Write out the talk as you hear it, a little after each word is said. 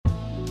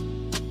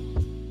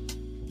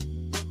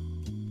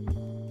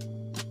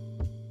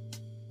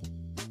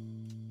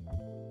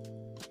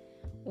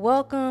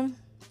Welcome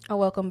or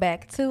welcome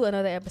back to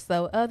another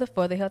episode of the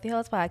For the Healthy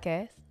Host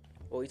podcast.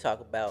 Where we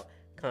talk about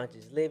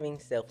conscious living,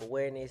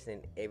 self-awareness,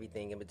 and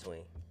everything in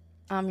between.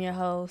 I'm your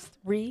host,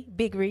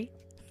 Big Ree.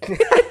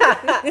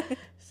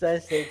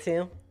 Sunset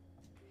Tim.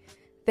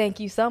 Thank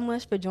you so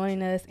much for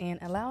joining us and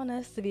allowing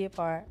us to be a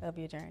part of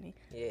your journey.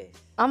 Yes.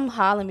 I'm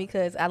hollering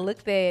because I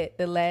looked at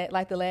the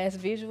last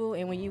visual,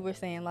 and when you were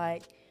saying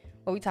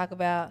when we talk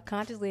about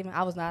conscious living,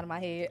 I was nodding my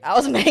head. I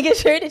was making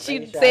sure that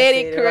you said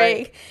it correct.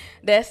 Right.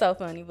 That's so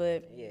funny,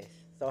 but yes.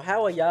 So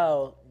how are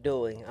y'all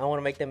doing? I don't want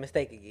to make that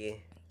mistake again.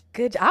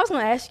 Good. I was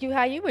going to ask you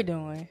how you were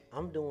doing.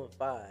 I'm doing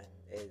fine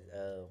as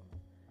a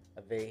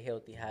very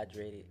healthy,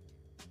 hydrated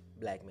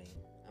black man.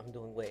 I'm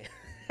doing well.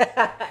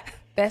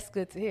 That's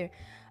good to hear.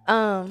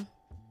 Now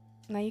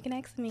you can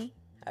ask me.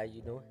 How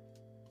you doing?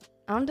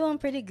 I'm doing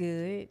pretty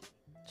good.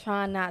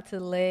 Trying not to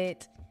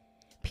let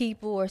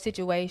people or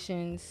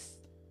situations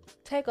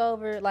take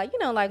over.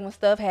 When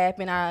stuff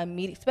happened,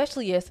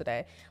 especially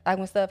yesterday,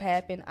 when stuff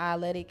happened, I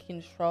let it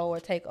control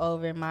or take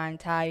over my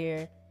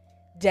entire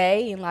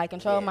day and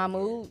control my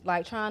mood.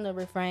 Trying to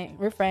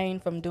refrain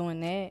from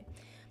doing that.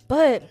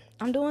 But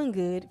I'm doing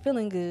good,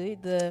 feeling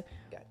good.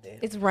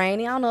 It's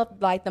raining. I don't know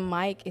if the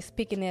mic is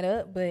picking it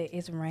up, but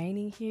it's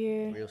raining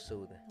here. Real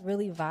soothing.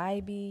 Really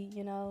vibey,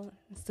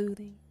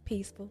 soothing,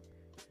 peaceful.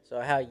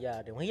 So how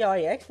y'all doing? We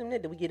already asked them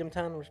that. Did we get them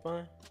time to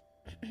respond?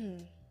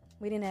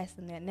 We didn't ask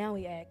them that. Now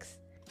we ask,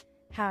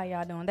 how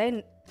y'all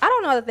doing? I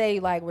don't know that they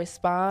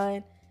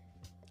respond.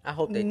 I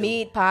hope they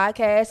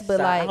mid-podcast,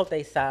 but I hope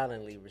they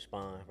silently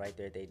respond right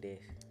there at their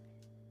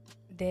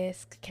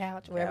desk,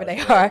 couch, wherever they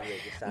are.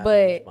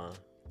 But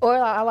or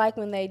I like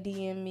when they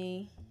DM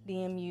me.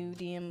 DM you,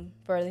 DM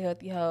For the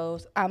Healthy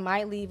Host. I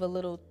might leave a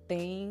little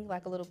thing,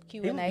 a little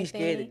Q&A thing. People be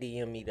scared to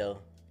DM me, though.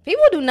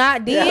 People do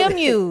not DM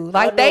you.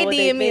 They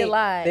DM me a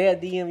lot. They'll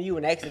DM you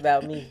and ask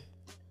about me.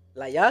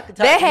 Y'all can talk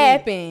that to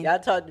happened. Me. Y'all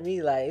talk to me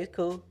it's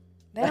cool.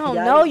 They don't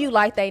know you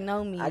like they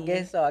know me. I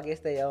guess so. I guess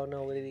they don't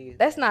know what it is.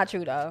 That's not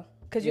true, though.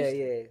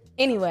 Yeah.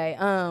 Anyway,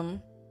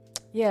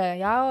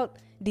 y'all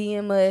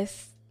DM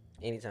us.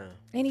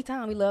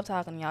 Anytime. We love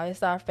talking to y'all.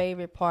 It's our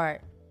favorite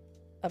part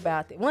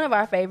about it. One of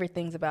our favorite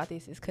things about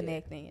this is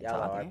connecting and y'all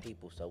talking. Are our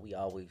people, so we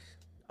always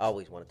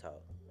want to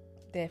talk.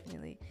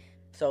 Definitely.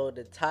 So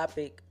the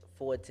topic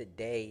for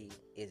today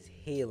is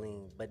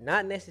healing, but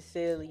not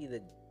necessarily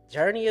the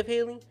journey of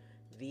healing,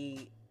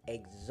 the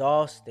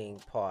exhausting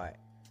part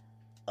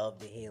of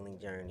the healing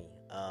journey.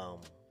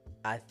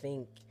 I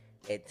think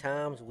at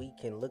times we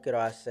can look at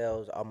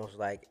ourselves almost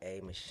like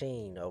a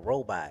machine, a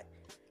robot.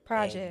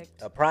 Project.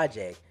 A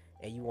project,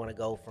 and you want to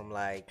go from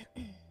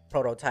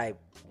prototype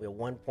with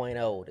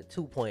 1.0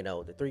 to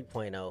 2.0 to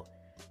 3.0,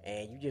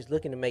 and you're just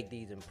looking to make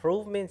these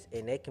improvements,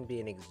 and that can be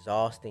an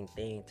exhausting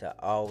thing to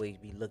always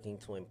be looking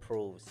to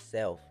improve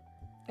self.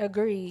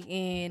 Agree.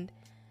 And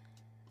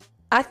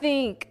I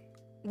think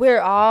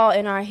we're all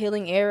in our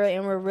healing era,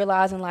 and we're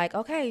realizing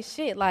okay,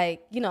 shit,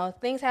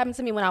 things happened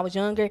to me when I was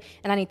younger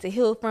and I need to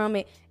heal from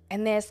it.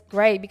 And that's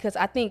great, because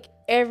I think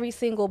every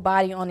single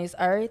body on this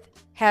earth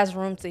has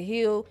room to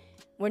heal.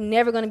 We're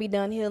never going to be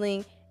done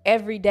healing.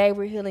 Every day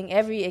we're healing.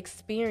 Every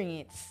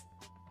experience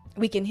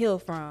we can heal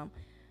from.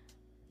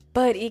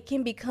 But it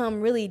can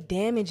become really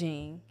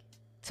damaging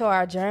to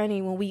our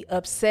journey when we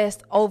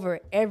obsessed over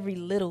every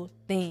little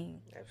thing.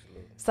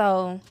 Absolutely.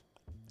 So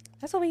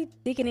that's what we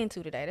digging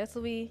into today. That's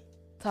what we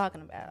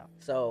talking about.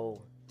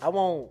 So I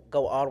won't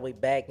go all the way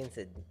back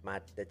into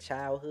the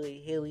childhood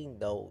healing,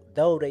 though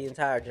the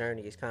entire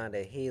journey is kind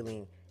of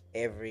healing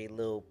every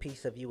little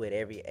piece of you at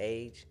every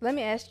age. Let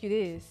me ask you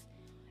this.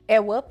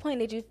 At what point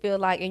did you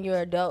feel in your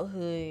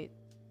adulthood,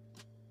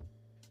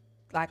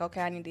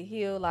 okay, I need to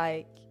heal?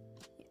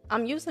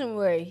 I'm using the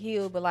word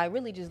heal, but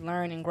really just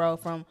learn and grow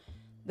from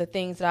the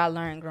things that I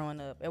learned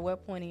growing up. At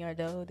what point in your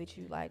adulthood did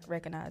you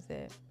recognize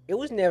that? It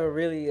was never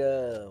really,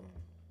 a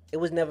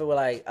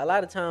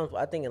lot of times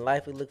I think in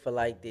life we look for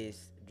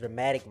this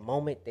dramatic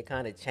moment that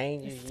kind of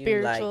changes you.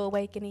 Spiritual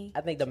awakening.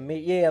 I think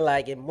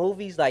in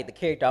movies, the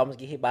character almost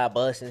get hit by a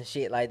bus and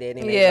shit like that.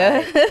 And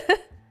yeah.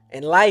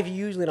 In life, you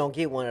usually don't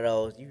get one of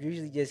those. You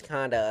usually just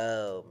kind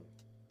of,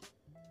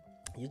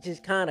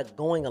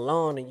 going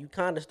along, and you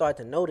kind of start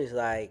to notice,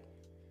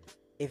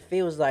 it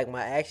feels like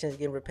my actions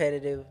getting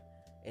repetitive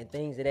and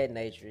things of that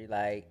nature,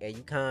 and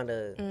you kind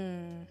of,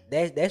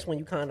 that's when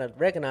you kind of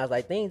recognize,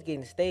 things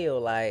getting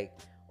stale,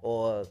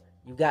 or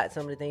you got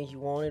some of the things you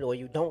wanted, or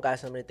you don't got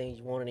some of the things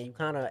you wanted, and you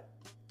kind of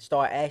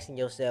start asking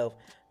yourself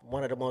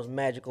one of the most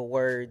magical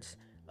words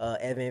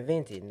ever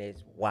invented, and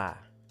it's why.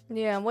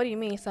 Yeah, what do you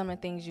mean some of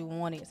the things you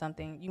wanted?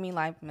 Something you mean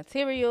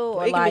material,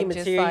 or it can be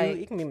material,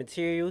 it can be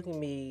material, it can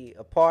be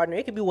a partner,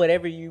 it can be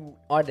whatever you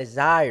are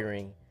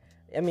desiring.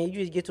 I mean, you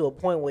just get to a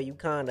point where you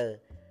kind of,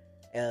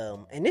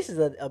 and this is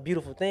a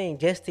beautiful thing,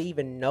 just to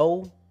even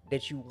know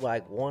that you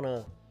want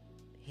to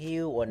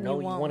heal or know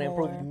you want to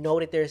improve, you know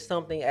that there's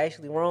something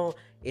actually wrong,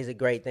 is a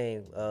great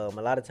thing. A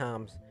lot of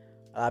times,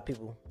 a lot of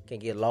people can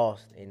get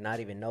lost and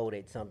not even know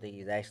that something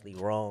is actually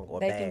wrong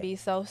or bad. They can be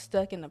so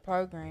stuck in the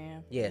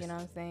program. Yes. You know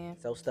what I'm saying?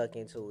 So stuck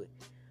into it.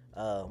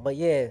 But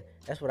yeah,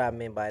 that's what I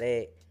meant by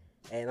that.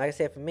 And like I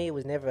said, for me, it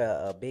was never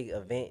a big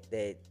event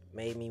that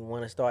made me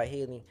want to start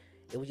healing.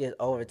 It was just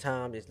over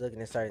time, just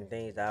looking at certain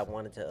things that I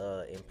wanted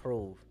to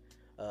improve,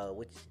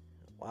 which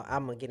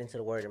I'm gonna get into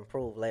the word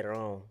improve later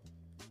on.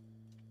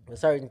 But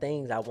certain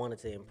things I wanted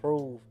to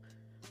improve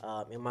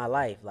in my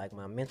life, like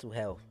my mental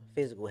health,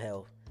 physical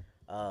health,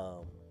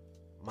 um,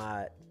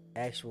 my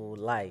actual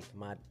life,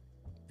 my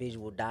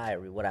visual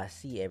diary, what I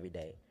see every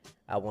day,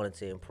 I wanted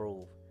to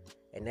improve.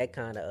 And that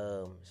kind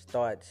of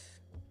starts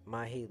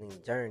my healing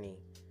journey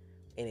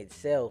in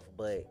itself.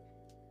 But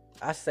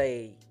I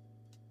say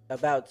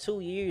about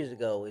 2 years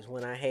ago is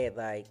when I had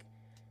like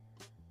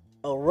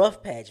a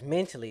rough patch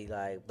mentally,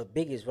 like the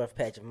biggest rough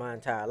patch of my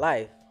entire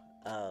life.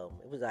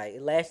 It was like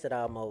it lasted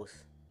almost,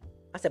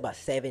 I said about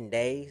 7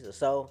 days or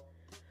so.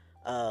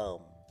 Um,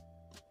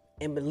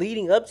 and but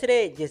leading up to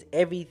that, just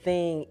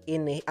everything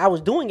I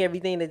was doing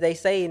everything that they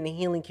say in the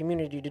healing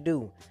community to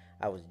do.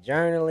 I was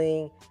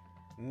journaling,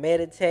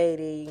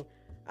 meditating,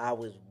 I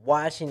was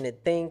watching The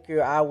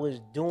Thinker, I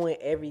was doing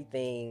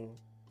everything,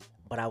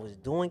 but I was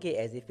doing it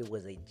as if it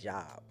was a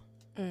job.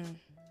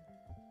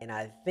 And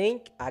I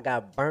think I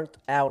got burnt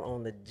out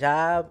on the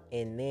job,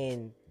 and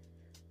then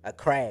a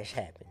crash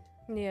happened.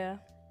 Yeah.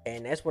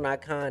 And that's when I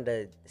kind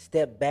of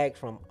stepped back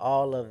from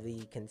all of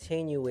the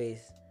continuous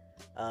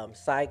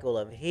cycle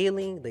of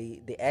healing,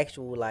 the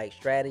actual like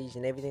strategies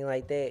and everything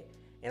like that.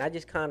 And I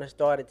just kind of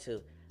started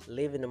to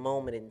live in the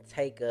moment and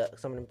take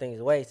some of them things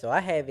away. So I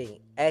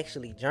haven't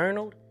actually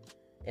journaled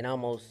in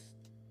almost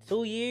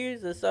 2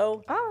 years or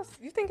so. Oh,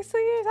 you think it's 2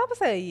 years? I would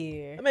say a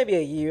year. Maybe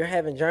a year.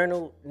 Haven't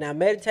journaled. Now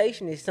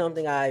meditation is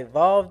something I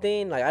evolved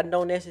in. Like I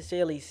don't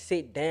necessarily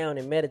sit down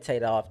and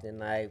meditate often.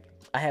 Like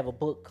I have a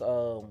book.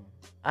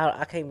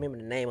 I can't remember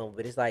the name of it,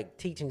 but it's like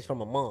Teachings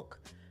from a Monk,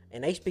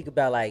 and they speak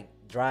about like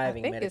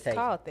driving I think meditation. it's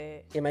called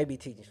that. It may be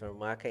Teachings from a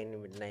Monk. I can't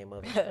remember the name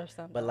of it. Or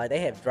something. But like they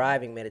have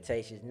driving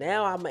meditations.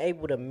 Now I'm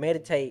able to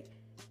meditate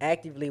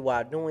actively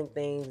while doing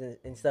things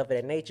and stuff of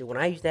that nature. When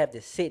I used to have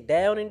to sit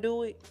down and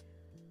do it,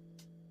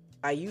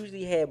 I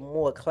usually had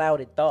more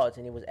clouded thoughts,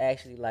 and it was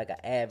actually like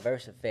an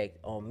adverse effect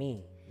on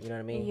me. You know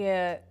what I mean?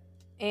 Yeah.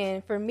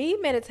 And for me,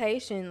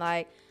 meditation,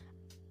 like,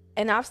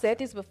 and I've said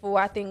this before,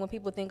 I think when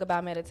people think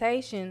about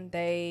meditation,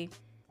 they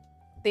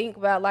think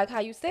about, like how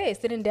you said,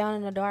 sitting down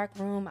in a dark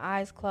room,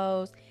 eyes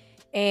closed.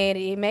 And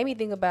it made me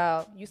think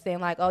about you saying,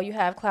 like, oh, you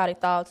have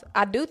clouded thoughts.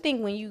 I do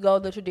think when you go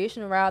the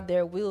traditional route,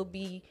 there will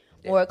be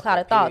more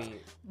clouded thoughts.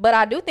 But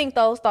I do think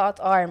those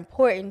thoughts are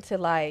important to,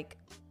 like,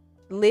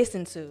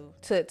 listen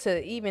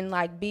to even,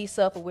 like, be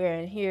self-aware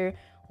and hear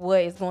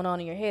what is going on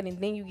in your head. And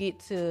then you get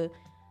to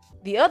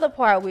the other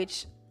part,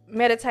 which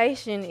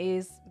meditation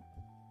is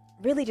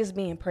really just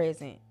being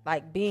present,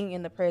 like being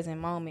in the present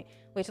moment,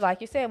 which,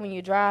 like you said, when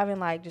you're driving,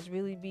 like, just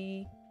really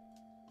be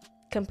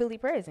completely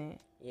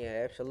present.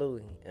 Yeah,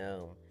 absolutely.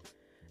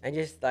 And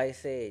just like I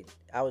said,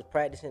 I was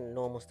practicing the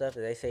normal stuff that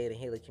they say in the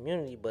healing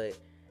community, but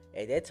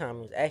at that time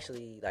it was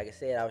actually, like I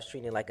said, I was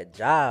treating it like a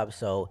job,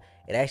 so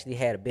it actually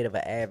had a bit of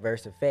an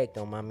adverse effect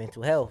on my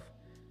mental health.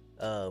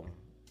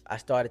 I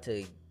started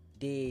to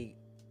dig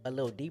a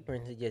little deeper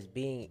into just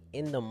being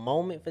in the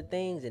moment for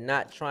things and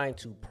not trying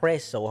to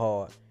press so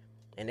hard.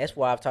 And that's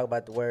why I've talked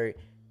about the word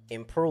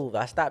improve.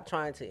 I stopped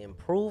trying to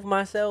improve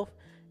myself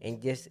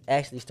and just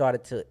actually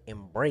started to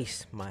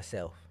embrace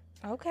myself.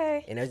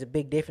 Okay. And there's a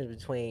big difference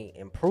between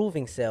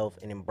improving self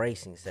and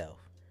embracing self.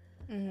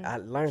 Mm-hmm. I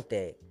learned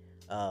that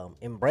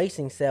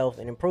embracing self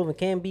and improving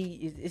can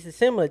be, it's a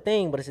similar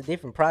thing, but it's a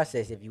different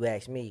process if you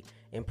ask me.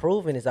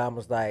 Improving is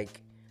almost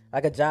like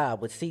a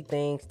job, would see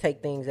things,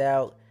 take things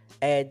out,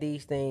 add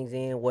these things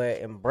in, where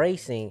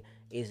embracing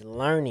is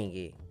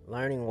learning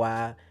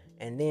why.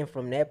 And then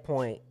from that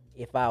point,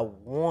 if I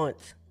want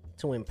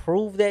to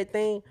improve that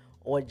thing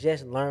or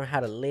just learn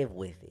how to live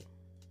with it,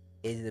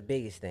 is the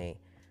biggest thing.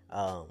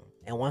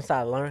 And once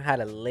I learned how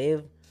to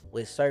live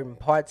with certain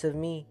parts of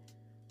me,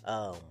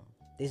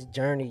 this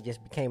journey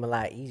just became a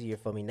lot easier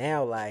for me.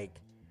 Now, like,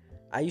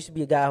 I used to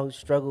be a guy who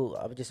struggled.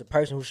 I was just a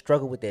person who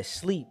struggled with their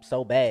sleep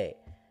so bad.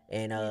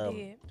 And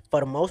for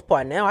the most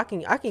part, now I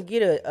can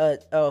get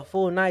a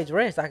full night's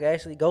rest. I can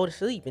actually go to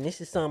sleep. And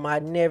this is something I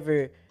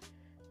never,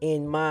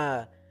 in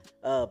my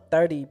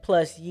 30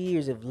 plus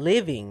years of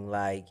living,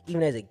 like,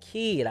 even as a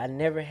kid, I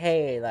never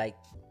had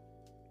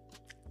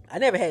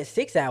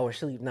 6-hour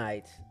sleep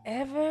nights.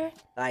 Ever?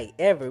 Like,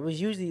 ever. It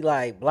was usually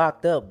like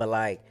blocked up, but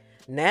like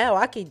now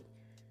I can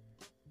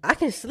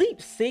sleep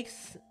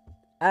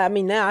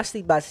now I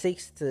sleep about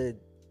 6 to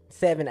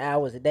 7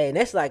 hours a day, and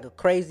that's like a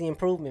crazy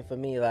improvement for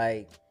me.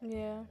 Like,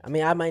 yeah. I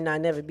mean, I might not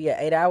never be an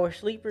 8-hour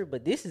sleeper,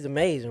 but this is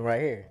amazing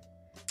right here.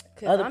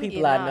 Other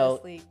people I know,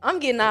 I'm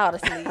getting out of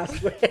sleep. I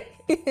swear,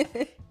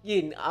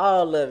 getting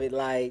all of it,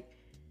 like,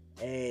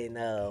 and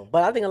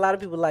but I think a lot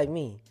of people like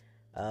me,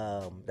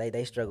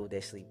 they struggle with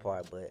that sleep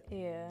part, but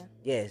yeah,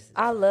 yes,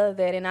 I love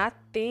that. And I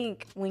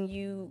think when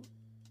you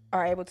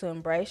are able to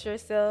embrace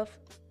yourself,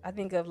 I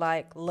think of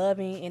like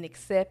loving and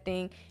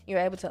accepting, you're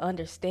able to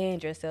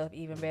understand yourself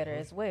even better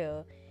as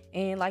well.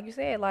 And like you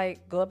said,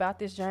 like, go about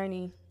this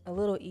journey a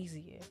little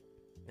easier.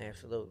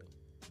 Absolutely.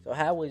 So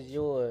how was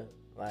your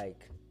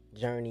like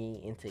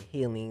journey into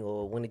healing,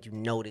 or when did you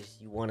notice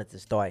you wanted to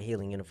start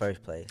healing in the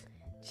first place?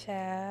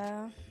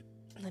 Child,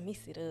 let me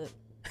sit up.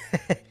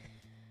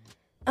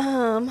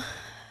 Um,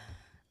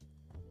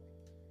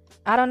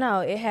 I don't know.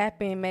 It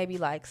happened maybe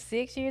like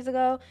 6 years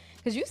ago.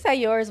 Cause you say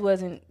yours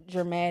wasn't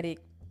dramatic.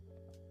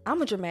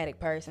 I'm a dramatic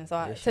person, so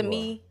Yes, to you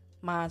me,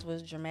 mine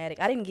was dramatic.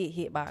 I didn't get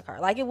hit by a car.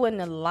 Like it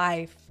wasn't a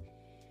life,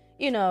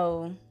 you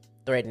know.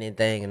 threatening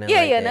thing and nothing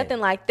like Yeah, that. nothing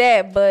like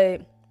that.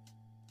 But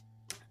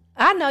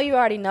I know you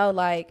already know.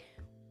 Like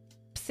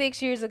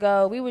 6 years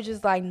ago, we were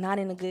just like not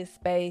in a good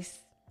space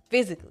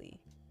physically.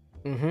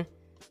 Mm-hmm.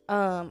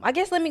 I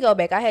guess let me go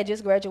back. I had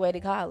just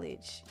graduated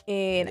college,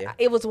 and Yeah.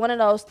 it was one of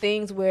those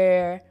things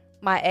where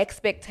my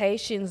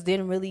expectations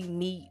didn't really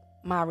meet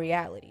my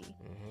reality,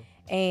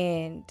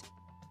 and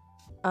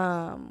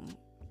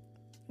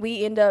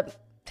we end up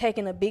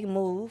taking a big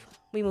move.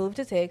 We moved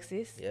to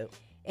Texas. Yep.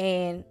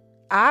 And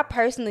I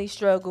personally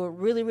struggled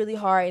really, really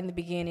hard in the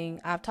beginning.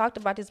 I've talked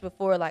about this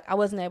before. Like, I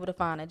wasn't able to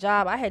find a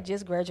job. I had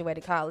just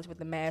graduated college with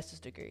a master's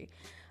degree.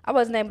 I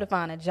wasn't able to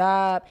find a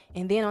job.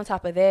 And then on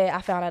top of that,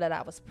 I found out that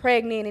I was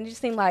pregnant. And it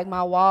just seemed like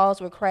my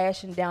walls were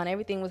crashing down.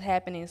 Everything was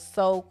happening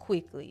so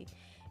quickly.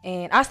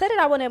 And I said that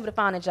I wasn't able to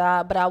find a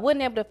job, but I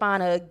wasn't able to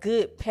find a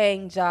good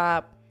paying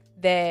job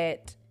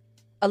that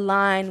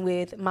aligned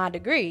with my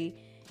degree.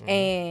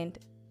 And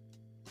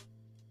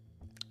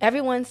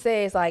everyone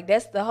says, like,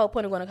 that's the whole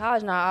point of going to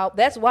college now.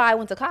 That's why I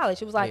went to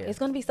college. It was like, it's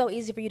going to be so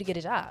easy for you to get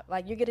a job.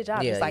 Like, you get a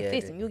job just like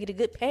this, and you'll get a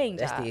good paying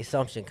job. That's the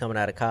assumption coming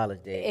out of college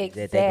that,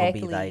 Exactly. that they're going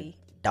to be, like,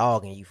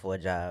 dogging you for a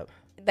job.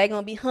 They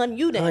going to be hunting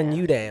you down. Hunting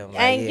you down.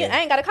 Like, I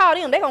ain't got to call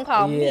them. They going to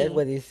call me. Yeah, that's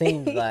what it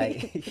seems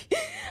like.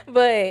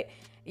 But,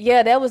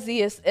 yeah, that was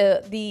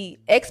the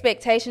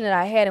expectation that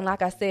I had. And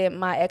like I said,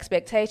 my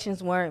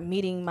expectations weren't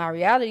meeting my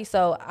reality.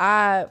 So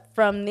I,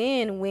 from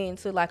then, went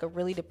into, like, a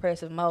really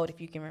depressive mode, if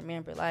you can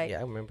remember. Like, yeah,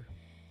 I remember.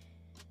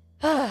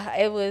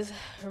 It was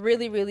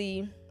really,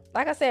 really,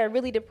 like I said,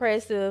 really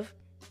depressive.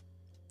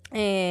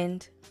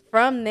 And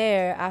from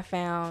there, I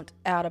found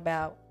out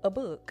about a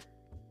book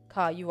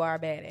called You Are a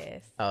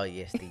Badass. Oh,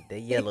 yes, the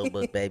yellow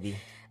book, baby.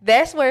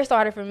 That's where it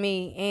started for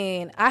me.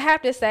 And I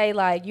have to say,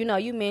 like, you know,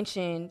 you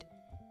mentioned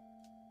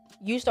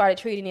you started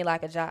treating it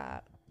like a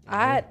job.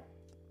 I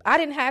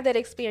didn't have that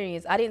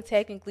experience. I didn't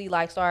technically,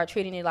 like, start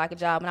treating it like a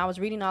job. When I was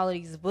reading all of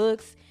these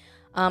books,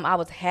 I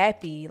was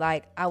happy.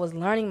 Like, I was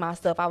learning my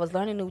stuff. I was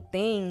learning new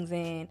things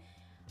and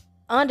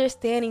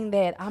understanding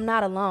that I'm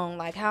not alone.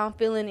 Like, how I'm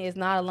feeling is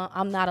not alone.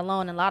 I'm not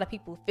alone. And a lot of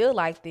people feel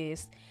like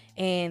this.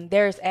 And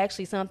there's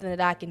actually something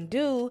that I can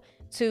do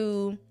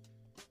to,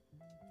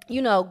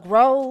 you know,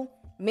 grow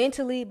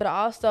mentally, but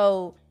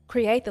also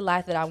create the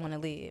life that I want to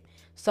live.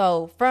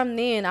 So from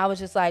then, I was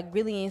just, like,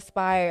 really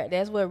inspired.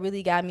 That's what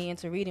really got me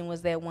into reading,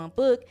 was that one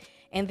book.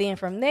 And then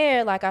from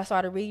there, like, I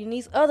started reading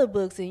these other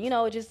books, and, you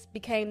know, it just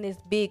became this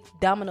big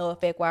domino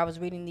effect where I was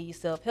reading these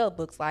self-help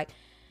books. Like,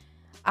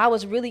 I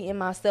was really in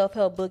my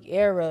self-help book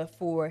era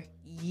for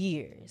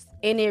years,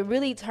 and it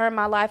really turned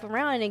my life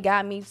around, and it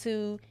got me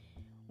to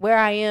where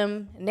I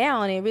am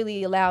now. And it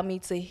really allowed me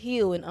to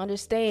heal and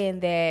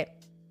understand that,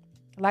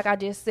 like I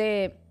just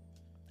said,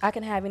 I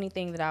can have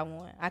anything that I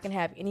want. I can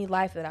have any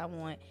life that I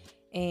want.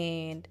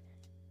 And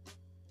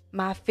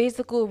my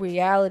physical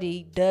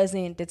reality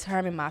doesn't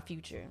determine my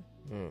future.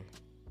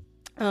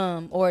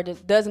 Or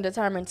doesn't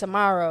determine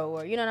tomorrow,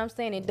 or, you know what I'm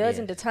saying? It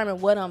doesn't determine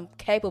what I'm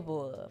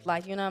capable of.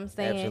 Like, you know what I'm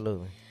saying?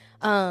 Absolutely.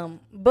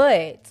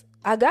 But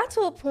I got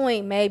to a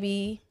point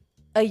maybe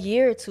a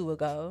year or two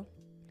ago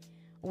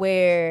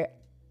where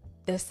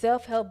the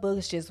self-help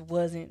books just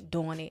wasn't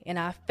doing it. And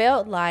I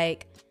felt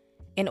like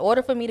in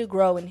order for me to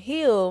grow and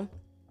heal,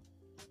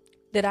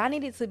 that I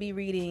needed to be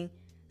reading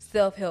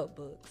self-help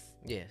books.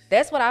 Yes.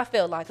 That's what I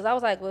felt like. Because I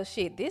was like, well,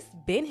 shit, this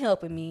been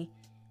helping me.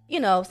 You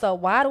know, so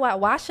why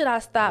should I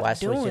stop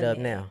doing it? Why switch it up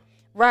now?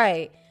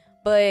 Right.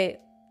 But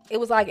it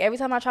was like every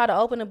time I try to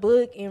open a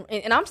book,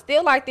 and I'm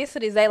still like this to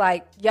this day.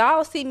 Like,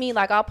 y'all see me,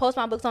 like, I'll post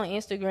my books on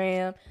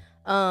Instagram.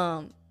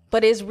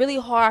 But it's really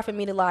hard for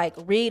me to, like,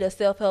 read a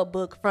self-help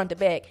book front to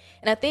back.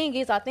 And the thing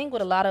is, I think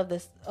with a lot of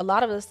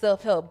the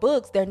self-help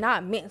books, they're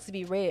not meant to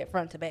be read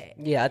front to back.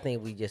 Yeah, I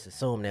think we just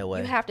assume that way.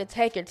 You have to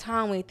take your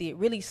time with it,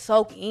 really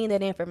soak in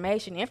that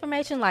information.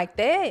 Information like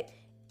that,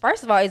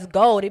 first of all, it's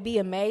gold. It'd be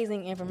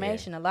amazing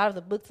information. Yeah. A lot of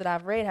the books that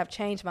I've read have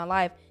changed my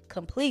life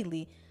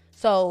completely.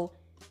 So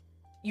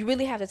you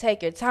really have to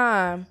take your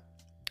time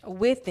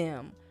with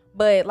them.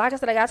 But like I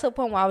said, I got to a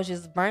point where I was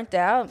just burnt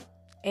out,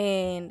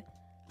 and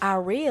I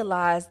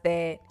realized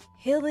that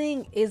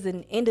healing is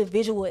an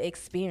individual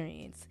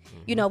experience. Mm-hmm.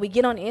 You know, we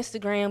get on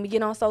Instagram, we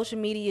get on social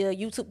media,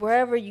 YouTube,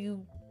 wherever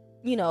you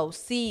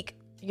seek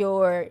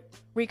your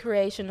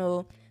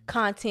recreational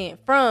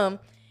content from.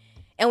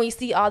 And we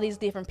see all these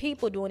different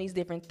people doing these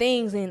different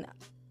things. And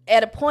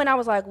at a point I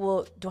was like,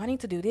 well, do I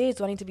need to do this?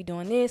 Do I need to be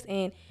doing this?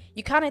 And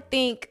you kind of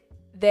think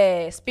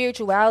that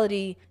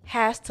spirituality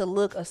has to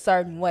look a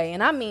certain way.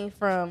 And I mean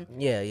from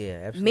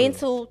absolutely.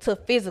 Mental to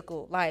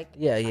physical. Like,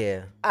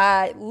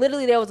 I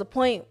literally, there was a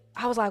point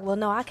I was like, well,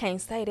 no, I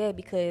can't say that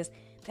because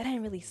that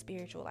ain't really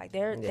spiritual. Like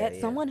Yeah, that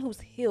yeah. someone who's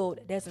healed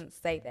doesn't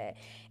say that.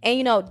 And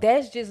you know,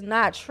 that's just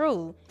not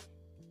true.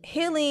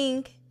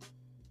 Healing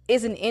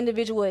is an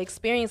individual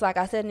experience, like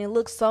I said, and it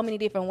looks so many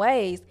different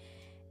ways.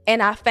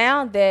 And I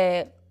found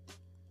that,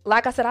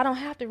 like I said, I don't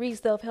have to read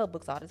self-help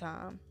books all the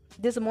time.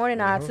 This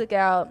morning I Mm-hmm. took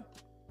out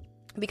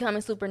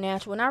Becoming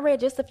Supernatural and I read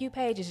just a few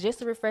pages just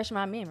to refresh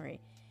my memory.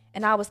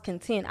 And I was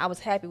content. I was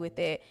happy with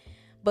that.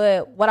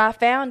 But what I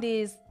found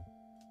is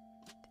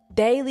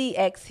daily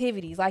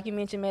activities, like you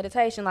mentioned,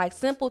 meditation, like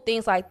simple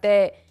things like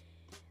that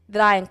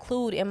that I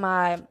include in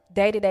my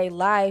day-to-day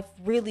life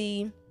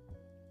really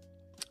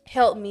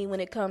help me when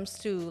it comes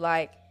to,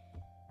 like,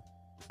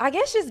 I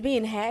guess just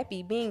being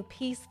happy, being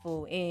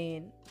peaceful,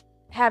 and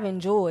having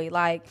joy,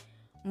 like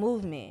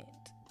movement.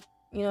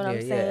 You know what Yeah,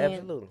 I'm yeah, saying?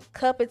 absolutely.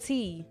 Cup of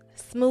tea,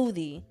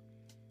 smoothie,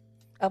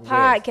 a Yes.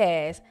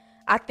 podcast.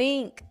 I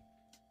think,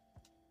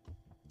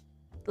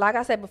 like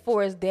I said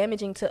before, it's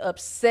damaging to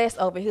obsess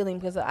over healing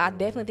because I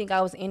definitely think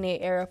I was in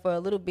that era for a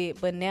little bit,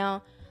 but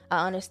now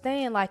I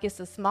understand like it's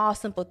the small,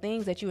 simple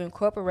things that you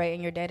incorporate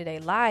in your day to day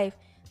life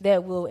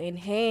that will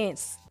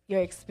enhance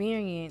your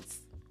experience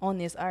on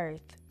this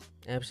earth.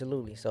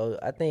 Absolutely. So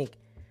I think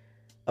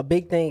a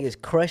big thing is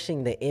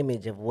crushing the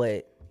image of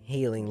what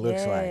healing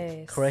looks like.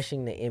 Yes.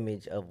 Crushing the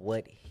image of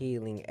what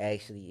healing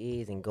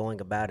actually is and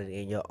going about it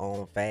in your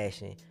own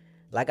fashion.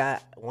 Like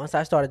once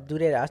I started to do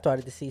that, I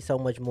started to see so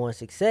much more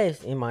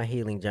success in my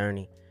healing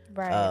journey.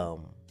 Right.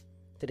 Um,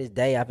 to this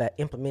day, I've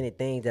implemented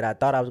things that I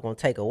thought I was going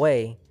to take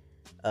away,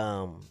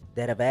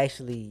 that have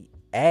actually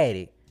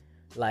added.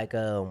 Like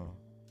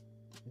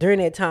during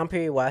that time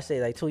period where I say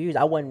like 2 years,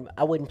 I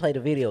wouldn't play the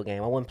video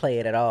game. I wouldn't play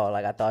it at all.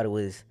 Like I thought it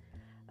was,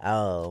 I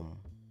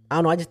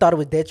don't know. I just thought it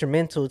was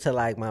detrimental to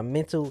like my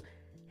mental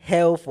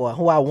health or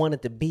who I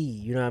wanted to be.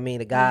 You know what I mean?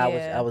 The guy I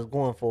Yeah. was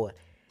going for.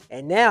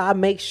 And now I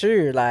make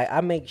sure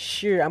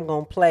I'm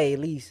gonna play at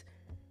least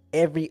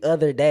every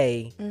other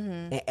day,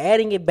 and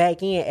adding it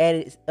back in,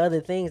 added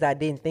other things I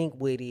didn't think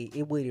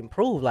it would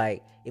improve.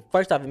 Like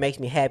first off, it makes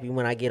me happy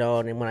when I get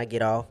on and when I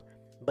get off.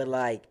 But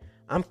like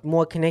I'm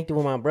more connected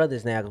with my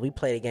brothers now because we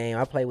play the game.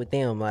 I play with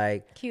them.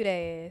 Like, Cute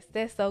ass.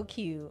 That's so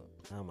cute.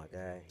 oh my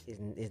god,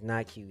 it's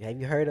not cute. Have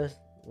you heard us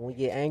when we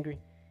get angry?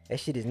 That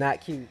shit is not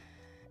cute.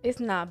 It's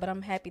not, but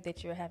I'm happy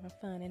that you're having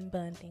fun and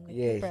bonding with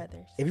your Yes.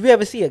 brothers. If you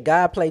ever see a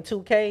guy play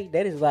 2K,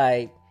 that is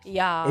like,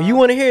 Y'all. if you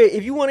want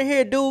to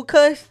hear a dude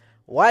cuss,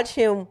 watch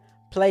him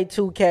play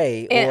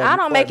 2K And or I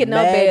don't make it no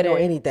Madden better. or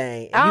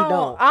anything. And you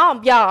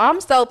don't. Y'all, I'm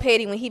so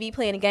petty when he be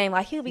playing the game.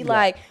 Like he'll be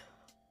like,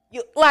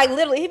 you like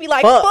literally, he'd be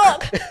like,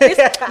 Fuck.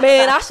 "Fuck,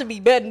 man, I should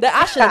be better than that.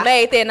 I should have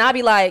made that." And I'd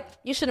be like,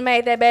 "You should have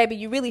made that, baby.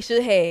 You really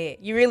should have.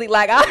 You really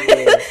like, look,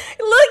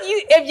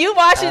 you if you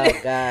watching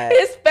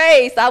his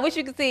face, I wish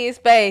you could see his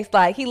face.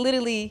 Like he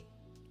literally,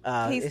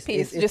 he's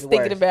pissed just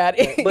thinking about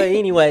it. But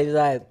anyways,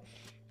 like,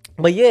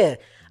 but yeah,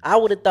 I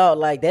would have thought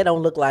like that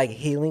don't look like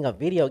healing. A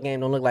video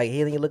game don't look like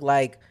healing. It look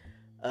like,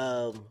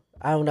 I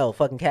don't know,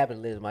 fucking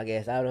capitalism. I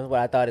guess I don't know what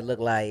I thought it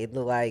looked like. It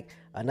looked like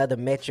another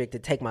metric to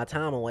take my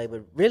time away,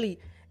 but really.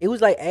 It was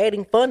like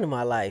adding fun to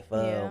my life,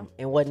 and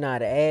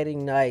whatnot,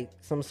 adding like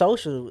some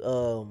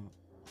social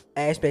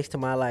aspects to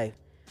my life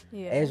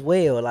as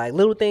well. Like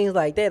little things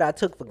like that I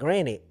took for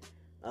granted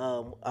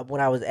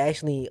when I was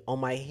actually on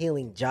my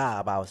healing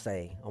job. I would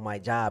say on my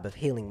job of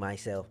healing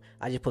myself.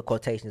 I just put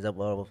quotations up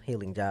of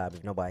healing job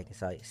if nobody can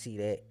see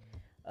that.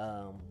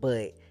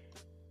 But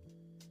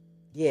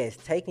yes,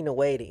 taking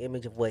away the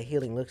image of what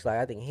healing looks like.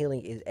 I think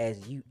healing is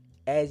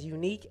as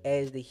unique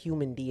as the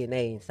human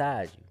DNA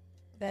inside you.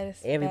 That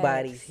is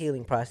Everybody's facts.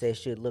 healing process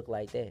should look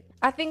like that.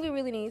 I think we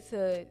really need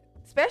to,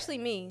 especially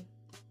me,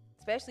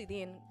 especially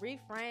then,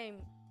 reframe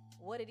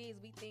what it is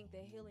we think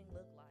that healing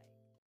look like.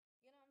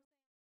 You know what I'm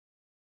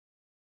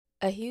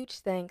saying? A huge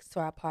thanks to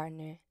our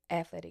partner,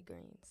 Athletic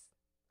Greens.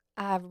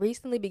 I've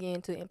recently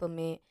begun to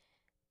implement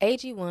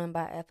AG1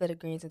 by Athletic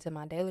Greens into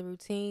my daily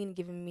routine,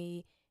 giving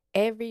me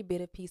every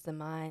bit of peace of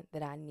mind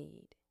that I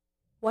need.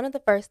 One of the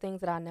first things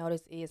that I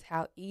notice is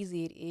how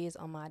easy it is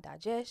on my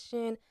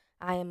digestion.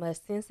 I am a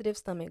sensitive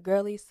stomach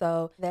girly,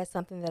 so that's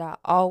something that I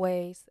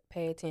always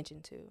pay attention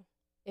to.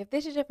 If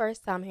this is your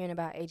first time hearing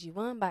about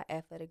AG1 by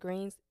Athletic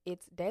Greens,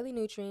 it's daily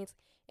nutrients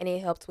and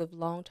it helps with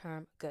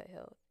long-term gut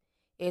health.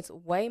 It's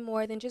way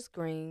more than just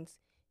greens.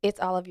 It's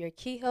all of your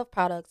key health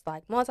products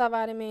like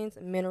multivitamins,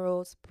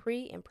 minerals,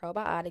 pre and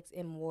probiotics,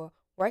 and more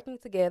working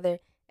together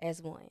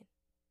as one.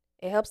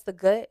 It helps the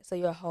gut so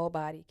your whole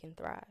body can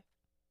thrive.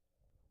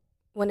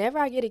 Whenever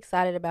I get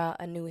excited about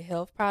a new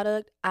health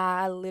product,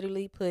 I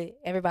literally put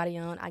everybody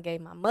on. I gave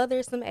my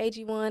mother some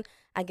AG1.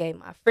 I gave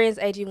my friends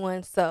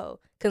AG1. So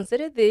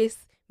consider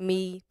this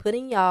me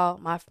putting y'all,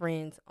 my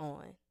friends,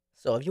 on.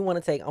 So if you want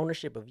to take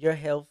ownership of your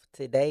health,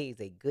 today is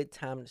a good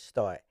time to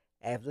start.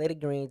 Athletic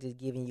Greens is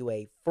giving you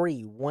a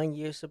free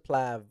 1-year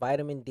supply of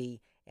vitamin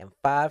D and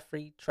 5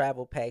 free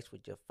travel packs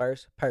with your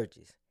first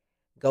purchase.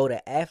 Go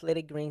to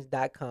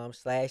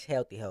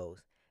athleticgreens.com/healthyhoes.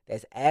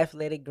 That's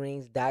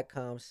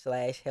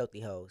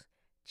athleticgreens.com/healthyhoes.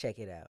 Check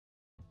it out.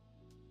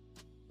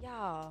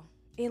 Y'all,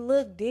 it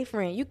look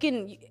different.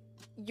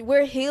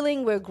 We're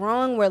healing, we're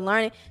growing, we're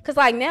learning. Cause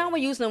like now we're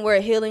using the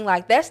word healing,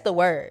 like that's the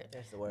word.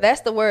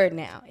 That's the word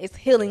now. It's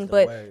healing,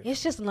 but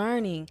it's just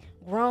learning,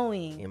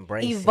 growing,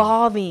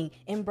 evolving,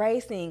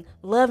 embracing,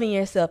 loving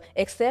yourself,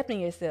 accepting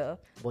yourself.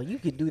 Well, you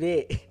could do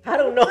that. I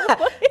don't know.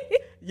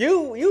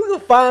 You can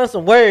find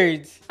some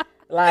words.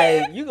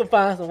 Like, you can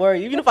find some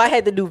words. Even if I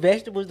had to do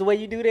vegetables the way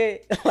you do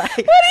that,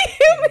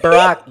 like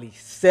broccoli,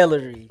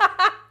 celery.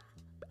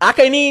 I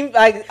can't even,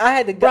 like, I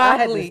had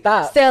to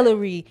stop.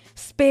 Celery,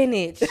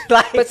 spinach,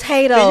 like,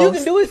 potatoes. You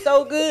can do it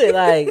so good.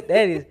 Like,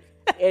 that is,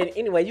 and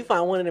anyway, you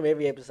find one of them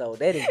every episode.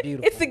 That is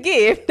beautiful. It's a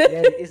gift.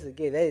 It's a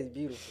gift. That is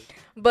beautiful.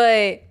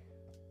 But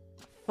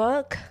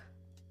fuck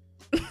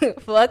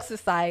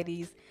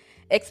society's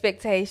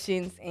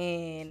expectations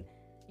and,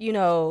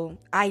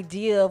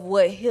 idea of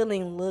what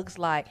healing looks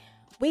like.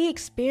 We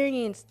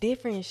experience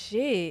different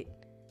shit.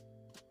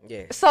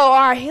 Yeah. So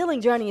our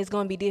healing journey is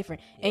going to be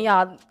different. Yeah. And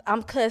y'all,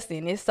 I'm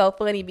cussing. It's so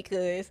funny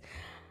because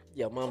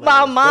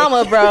my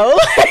mama, bro.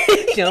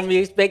 She don't be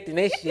expecting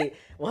that shit.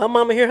 When her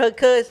mama hear her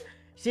cuss,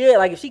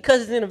 if she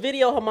cusses in a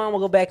video, her mama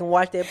will go back and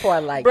watch that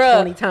part like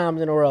 20 times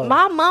in a row.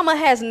 My mama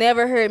has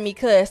never heard me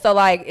cuss. So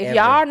like, if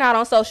y'all are not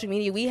on social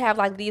media, we have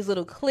like these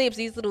little clips,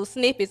 these little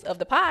snippets of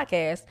the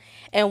podcast.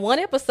 And one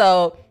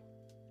episode,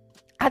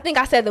 I think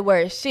I said the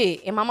word shit,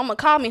 and my mama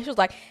called me and she was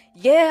like,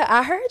 yeah,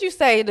 I heard you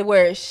say the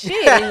word shit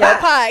in your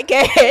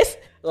podcast.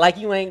 Like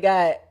you ain't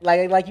got,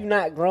 like you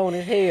not grown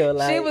as hell.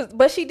 Like.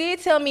 But she did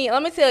tell me,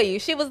 let me tell you,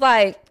 she was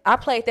like, I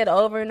played that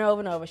over and over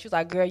and over. She was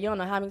like, girl, you don't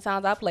know how many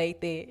times I played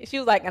that. She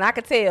was like, and I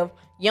could tell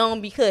you don't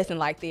be cussing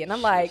like that. And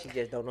I'm like, she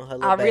just don't know her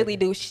I baby. Really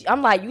do.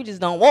 I'm like, you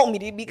just don't want me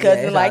to be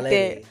cussing like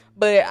that.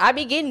 But I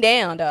be getting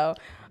down though.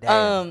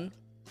 Damn.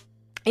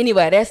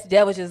 Anyway,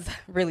 that was just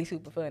really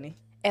super funny.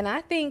 And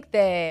I think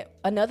that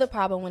another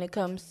problem when it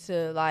comes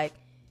to like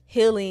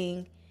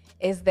healing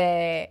is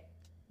that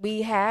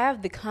we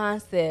have the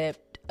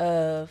concept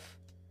of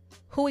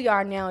who we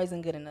are now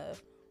isn't good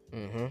enough.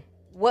 Mm-hmm.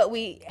 What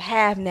we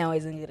have now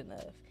isn't good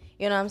enough.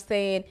 You know what I'm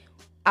saying?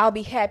 I'll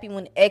be happy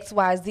when X,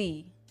 Y,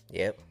 Z.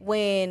 Yep.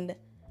 When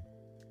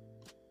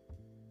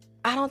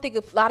I don't think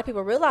a lot of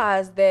people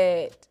realize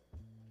that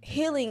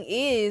healing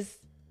is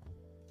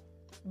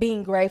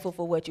being grateful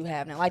for what you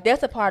have now. Like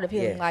that's a part of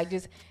healing. Yes. Like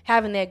just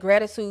having that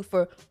gratitude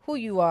for who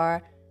you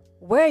are,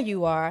 where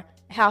you are,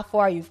 how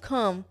far you've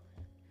come.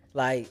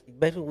 Like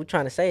basically what we're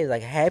trying to say is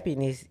like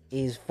happiness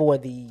is for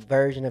the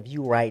version of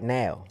you right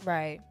now.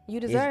 Right.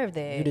 You deserve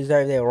that. You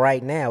deserve that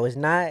right now. It's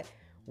not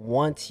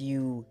once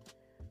you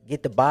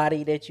get the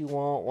body that you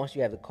want, once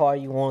you have the car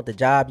you want, the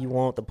job you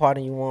want, the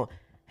partner you want.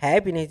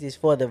 Happiness is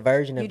for the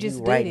version of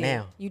you right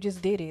now. You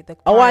just did it.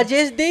 I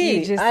just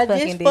did. I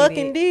just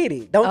fucking did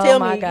it. Don't tell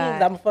me again. I'm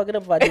going to fuck it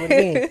up if I do it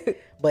again.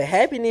 But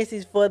happiness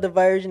is for the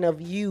version of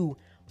you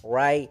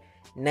right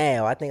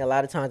now. I think a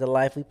lot of times in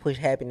life we push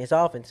happiness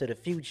off into the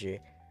future.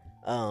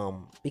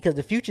 Because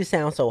the future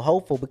sounds so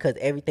hopeful because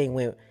everything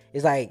went,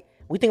 it's like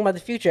we think about the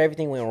future,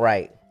 everything went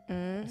right.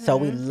 Mm-hmm. So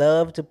we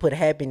love to put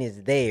happiness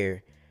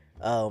there.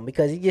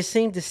 Because it just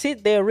seems to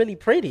sit there really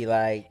pretty,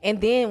 like. And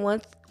then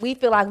once we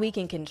feel like we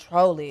can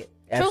control it,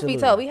 absolutely.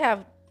 Truth be told, we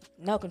have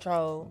no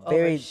control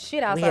over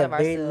shit outside of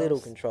ourselves. We have very little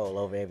control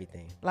over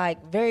everything.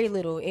 Like very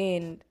little,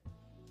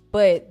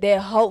 but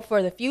that hope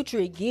for the future,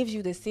 it gives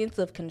you the sense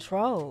of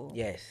control.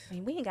 Yes. I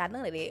mean, we ain't got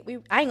none of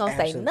that. I ain't gonna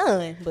say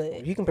none,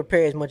 but you can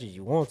prepare as much as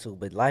you want to,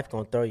 but life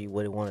gonna throw you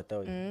what it want to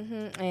throw you.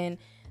 Mm-hmm. And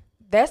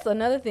that's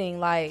another thing.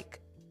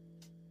 Like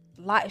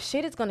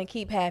shit is gonna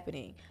keep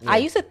happening. Yeah. I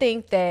used to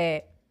think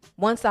that.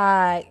 Once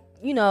I,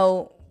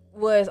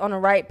 was on the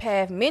right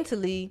path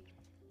mentally,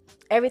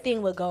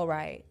 everything would go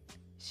right.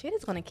 Shit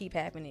is going to keep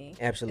happening.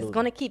 Absolutely. It's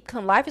going to keep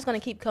life is going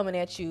to keep coming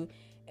at you.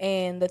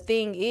 And the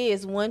thing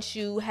is, once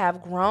you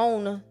have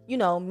grown,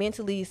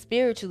 mentally,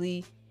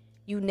 spiritually,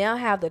 you now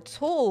have the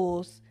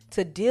tools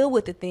to deal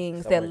with the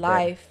things that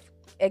life,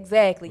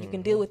 exactly, you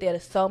can deal with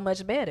that so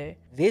much better.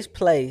 This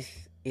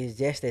place is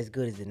just as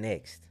good as the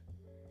next.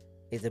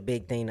 Is a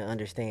big thing to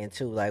understand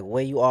too. Like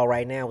where you are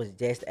right now is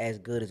just as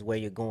good as where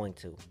you're going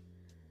to.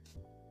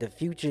 The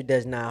future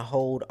does not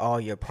hold all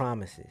your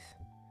promises.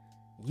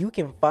 You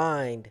can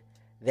find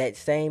that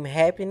same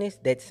happiness,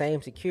 that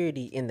same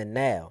security in the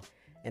now.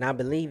 And I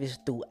believe it's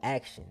through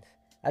actions.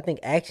 I think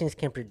actions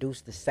can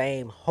produce the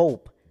same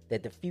hope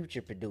that the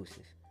future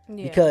produces.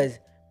 Yeah. Because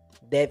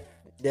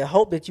the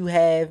hope that you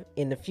have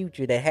in the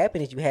future, that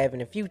happiness you have in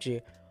the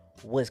future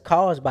was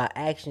caused by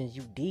actions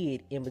you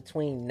did in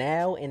between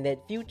now and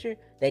that future,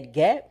 that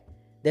gap.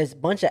 There's a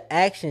bunch of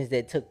actions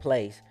that took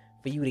place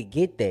for you to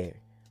get there.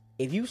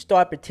 If you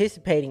start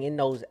participating in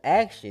those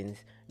actions,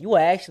 you will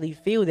actually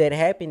feel that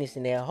happiness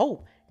and that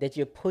hope that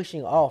you're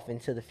pushing off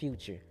into the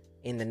future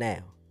in the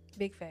now.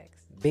 Big facts.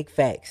 Big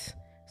facts.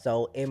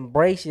 So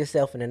embrace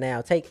yourself in the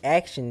now. Take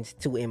actions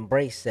to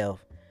embrace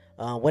self.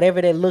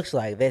 Whatever that looks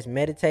like. That's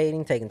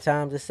meditating, taking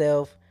time to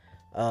self,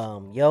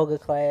 yoga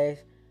class,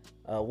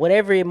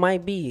 whatever it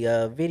might be,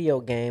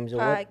 video games or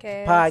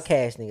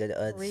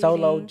podcasting,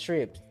 solo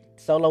trips,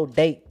 solo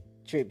date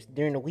trips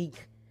during the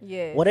week.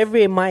 Yes. Whatever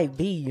it might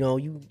be,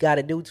 you got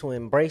to do to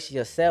embrace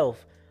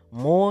yourself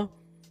more.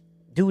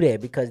 Do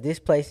that, because this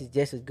place is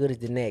just as good as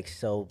the next.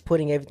 So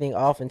putting everything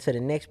off into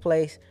the next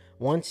place,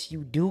 once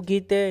you do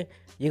get there,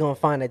 you're going to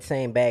find that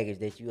same baggage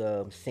that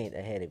you sent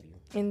ahead of you.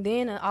 And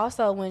then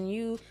also when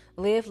you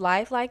live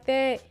life like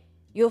that,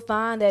 you'll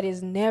find that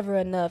it's never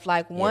enough.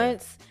 Like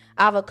once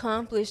I've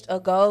accomplished a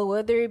goal,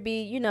 whether it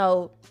be,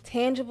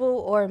 tangible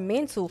or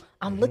mental,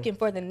 I'm looking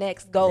for the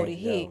next goal to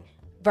hit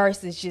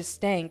versus just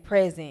staying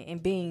present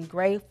and being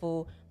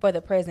grateful for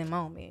the present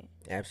moment.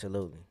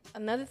 Absolutely.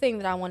 Another thing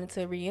that I wanted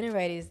to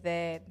reiterate is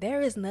that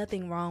there is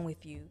nothing wrong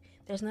with you.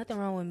 There's nothing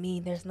wrong with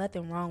me. There's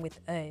nothing wrong with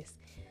us.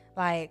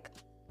 Like,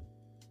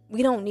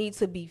 we don't need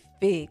to be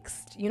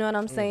fixed. You know what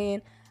I'm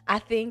saying? I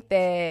think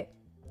that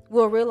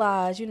we'll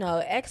realize,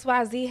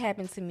 XYZ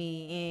happened to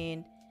me,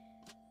 and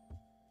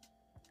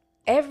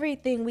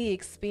everything we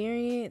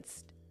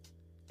experienced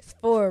is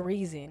for a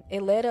reason.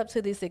 It led up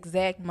to this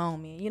exact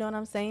moment. You know what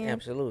I'm saying?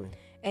 Absolutely.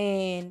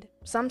 And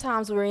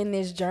sometimes we're in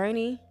this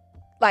journey,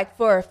 like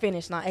for a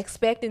finish line,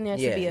 expecting there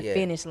to be a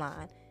finish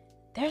line.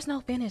 There's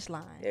no finish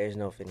line. There's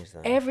no finish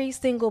line. Every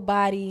single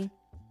body,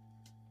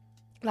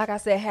 like I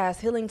said, has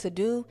healing to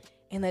do,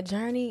 and the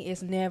journey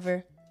is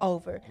never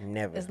over.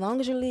 Never. As long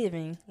as you're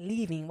leaving.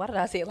 Why did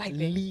I say it like that?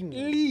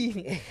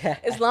 Leaving.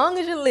 As long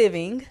as you're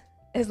living,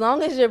 as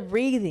long as you're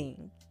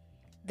breathing,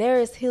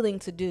 there is healing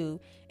to do.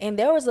 And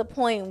there was a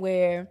point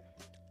where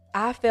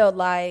I felt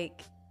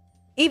like,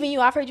 even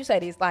you, I've heard you say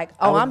this, like,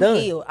 I'm done.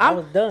 healed. I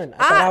was done. I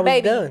thought I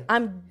was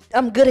done.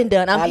 I'm good and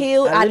done. I'm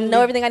healed. I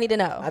know everything I need to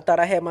know. I thought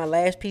I had my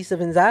last piece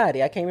of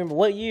anxiety. I can't remember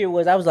what year it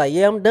was. I was like,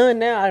 I'm done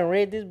now. I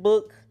read this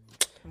book.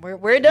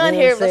 We're done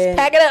here. Let's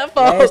pack it up,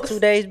 folks. Last 2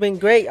 days been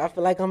great. I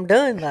feel like I'm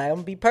done. Like, I'm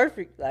gonna be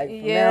perfect. Like,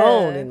 from now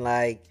on. And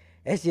like,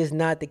 that's just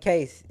not the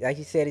case. Like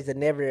you said, it's a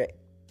never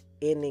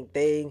ending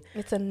thing.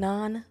 It's a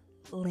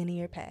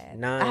non-linear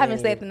path. I haven't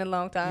said it in a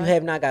long time. You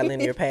have not got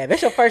linear path.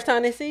 That's your first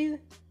time this season?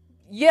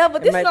 Yeah,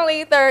 but this is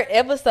only the third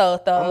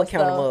episode, though. I'm gonna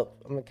count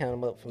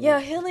them up. For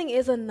me. Healing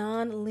is a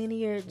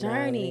non-linear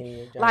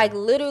journey. Like,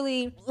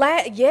 literally,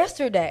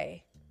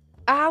 yesterday,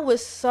 I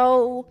was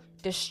so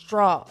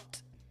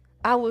distraught.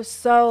 I was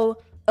so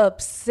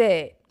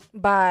upset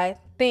by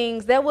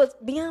things that was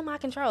beyond my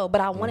control, but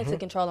I wanted to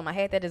control them. I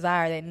had that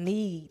desire, that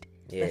need,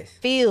 the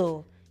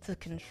feel to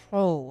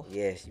control.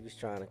 Yes, you was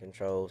trying to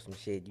control some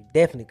shit you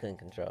definitely couldn't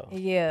control.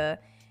 Yeah,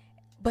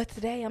 but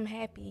today I'm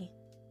happy.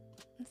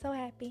 I'm so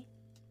happy.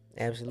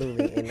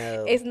 Absolutely.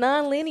 And it's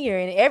non-linear,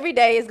 and every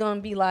day is gonna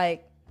be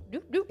like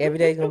every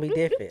day is gonna be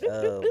different.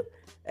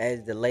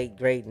 As the late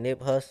great Nip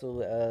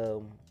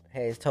Hussle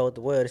has told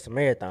the world, it's a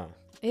marathon.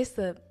 It's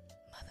a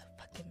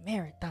motherfucking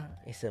marathon.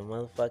 It's a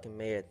motherfucking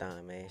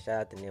marathon, man.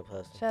 Shout out to Nip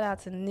Hussle. Shout out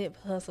to Nip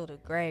Hussle the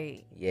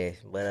great. Yes,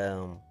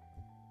 but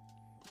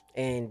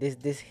and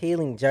this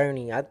healing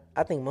journey, I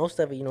think most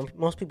of it,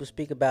 most people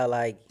speak about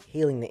like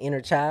healing the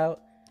inner child.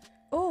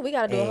 Oh, we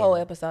gotta do a whole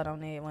episode on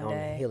that one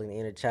day. Healing the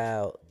inner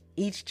child.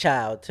 Each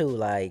child too,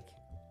 like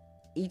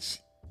each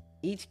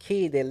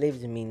kid that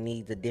lives in me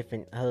needs a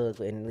different hug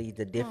and needs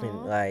a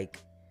different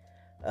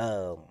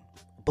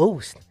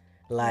boost.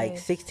 Like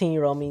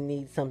 16-year-old me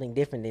needs something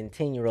different than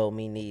 10-year-old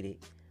me needed.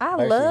 I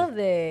love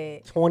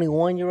that.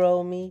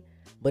 21-year-old me,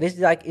 but it's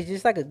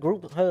just like a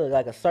group hug,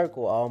 like a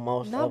circle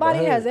almost.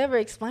 Nobody has ever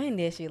explained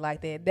that shit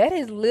like that. That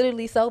is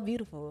literally so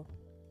beautiful.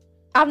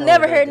 I've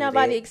never heard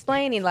nobody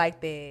explain it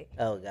like that.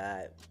 Oh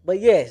God,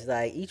 but yes,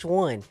 like each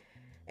one.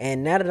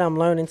 And now that I'm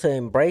learning to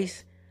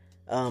embrace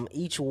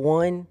each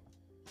one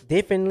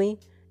differently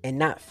and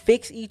not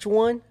fix each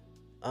one,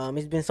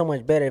 it's been so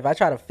much better. If I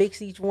try to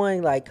fix each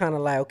one, like kind of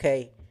like,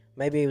 okay,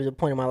 maybe it was a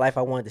point in my life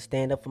I wanted to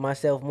stand up for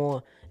myself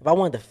more. If I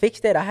wanted to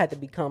fix that, I had to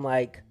become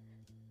like,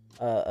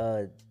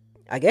 I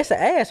guess an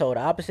asshole,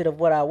 the opposite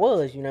of what I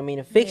was, you know what I mean,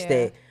 to fix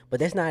that.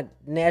 But that's not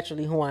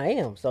naturally who I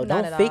am. So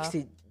don't fix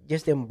it,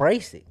 just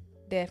embrace it.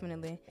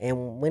 Definitely.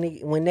 And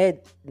when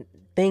that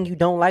thing you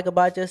don't like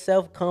about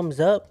yourself comes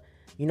up,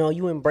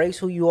 you embrace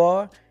who you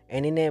are,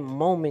 and in that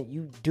moment,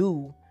 you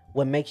do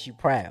what makes you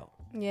proud.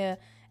 Yeah,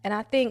 and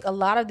I think a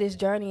lot of this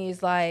journey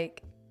is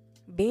like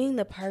being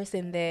the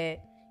person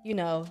that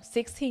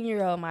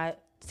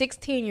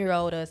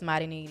 16-year-old us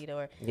might have needed,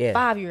 or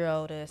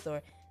 5-year-old us,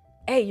 or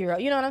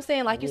 8-year-old. You know what I'm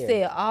saying? Like you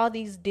said, all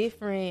these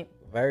different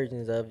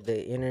versions of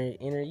the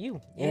inner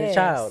you, inner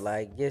child.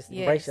 Like just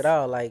embrace it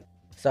all. Like,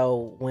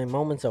 so when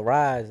moments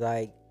arise,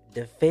 like,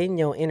 defend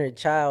your inner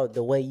child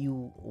the way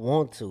you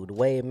want to, the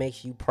way it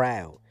makes you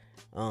proud.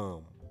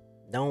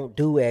 Don't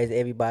do as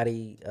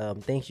everybody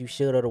thinks you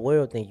should, or the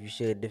world thinks you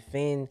should.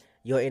 Defend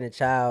your inner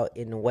child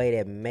in the way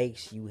that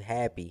makes you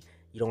happy.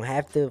 You don't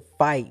have to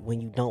fight when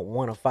you don't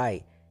want to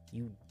fight.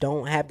 You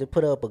don't have to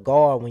put up a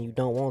guard when you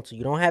don't want to.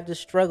 You don't have to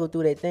struggle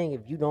through that thing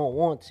if you don't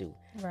want to.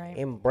 Right.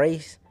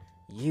 Embrace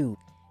you.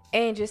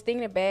 And just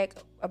thinking back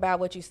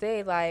about what you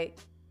said, like,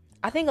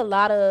 I think a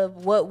lot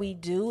of what we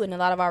do and a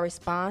lot of our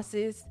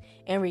responses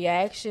and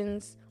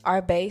reactions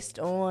are based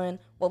on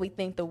what we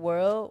think the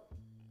world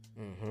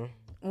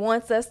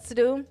wants us to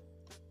do.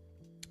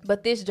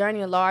 But this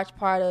journey, a large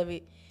part of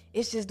it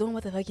it's just doing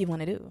what the fuck you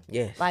want to do.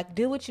 Yes. Like,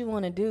 do what you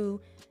want to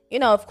do. You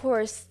know, of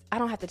course, I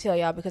don't have to tell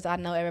y'all because I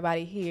know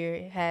everybody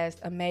here has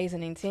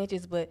amazing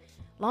intentions, but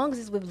long as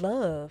it's with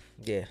love.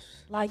 Yes.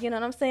 Like, you know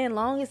what I'm saying?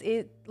 Long as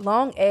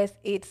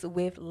it's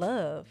with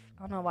love.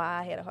 I don't know why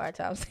I had a hard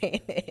time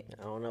saying that.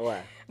 I don't know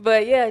why.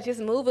 But yeah, just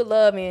move with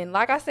love. And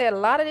like I said, a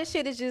lot of this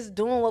shit is just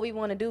doing what we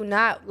want to do,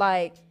 not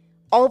like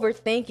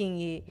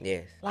overthinking it.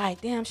 Yes.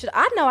 Like, damn,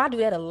 I know I do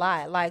that a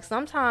lot. Like,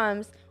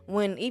 sometimes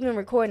when even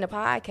recording the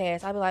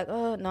podcast, I be like,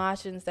 oh, no, I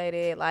shouldn't say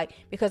that. Like,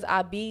 because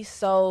I be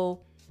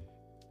so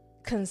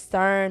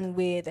concerned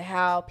with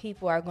how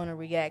people are going to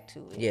react to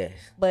it. Yes.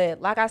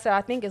 But like I said,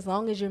 I think as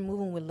long as you're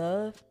moving with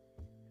love,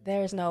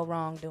 there's no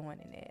wrongdoing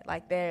in it.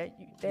 Like,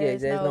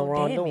 there's no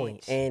wrongdoing.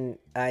 And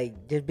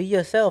just be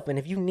yourself. And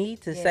if you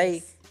need to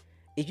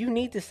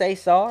say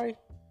sorry,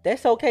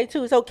 that's okay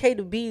too. It's okay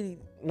to be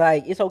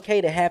like, it's okay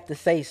to have to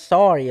say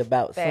sorry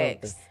about something.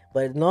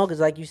 But as long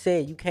as, like you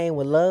said, you came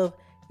with love,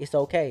 it's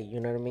okay. You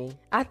know what I mean?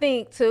 I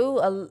think too,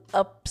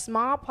 a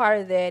small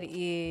part of that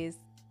is,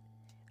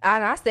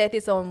 and I said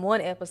this on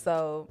one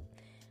episode,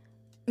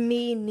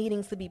 me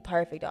needing to be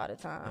perfect all the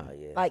time. Oh,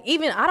 yeah. Like,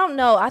 even, I don't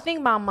know, I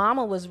think my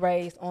mama was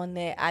raised on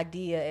that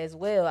idea as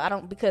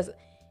well. Because,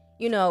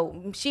 you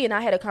know, she and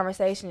I had a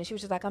conversation and she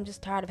was just like, I'm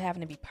just tired of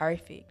having to be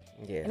perfect.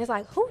 Yeah. And it's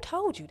like, who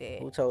told you that?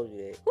 Who told you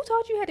that? Who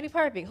told you had to be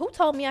perfect? Who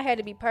told me I had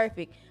to be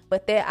perfect?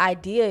 But that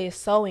idea is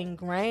so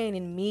ingrained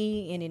in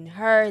me and in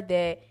her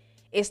that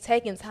it's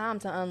taking time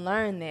to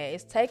unlearn that.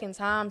 It's taking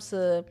time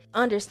to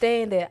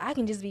understand that I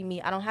can just be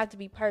me. I don't have to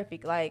be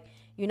perfect. Like,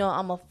 you know,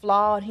 I'm a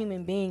flawed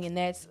human being, and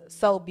that's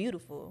so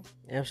beautiful.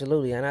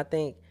 Absolutely. And I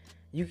think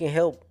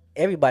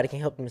everybody can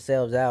help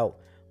themselves out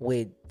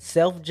with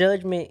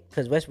self-judgment,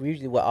 because that's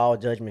usually where all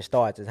judgment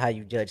starts, is how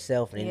you judge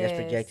self, and then that's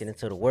projected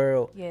into the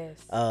world. Yes.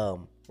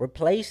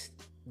 Replace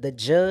the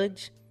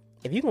judge.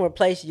 If you can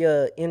replace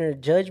your inner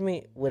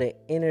judgment with an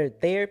inner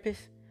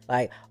therapist,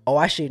 like, oh,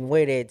 I shouldn't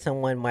wear that,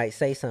 someone might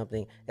say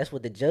something. That's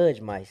what the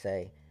judge might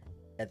say.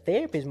 A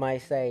therapist might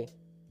say,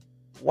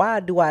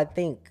 why do I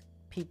think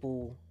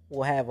people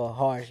will have a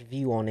harsh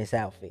view on this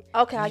outfit?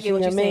 Okay, I get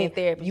what you're saying,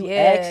 therapy. You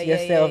ask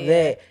yourself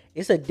that.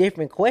 It's a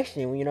different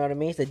question, you know what I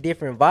mean? It's a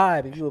different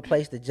vibe if you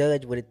replace the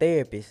judge with a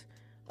therapist.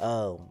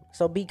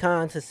 So be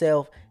kind to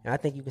self, and I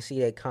think you can see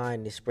that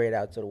kindness spread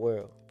out to the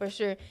world. For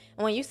sure. And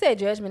when you said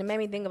judgment, it made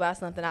me think about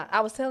something. I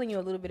was telling you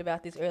a little bit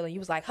about this earlier. You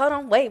was like, hold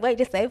on, wait,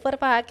 just save it for the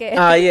podcast.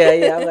 Oh,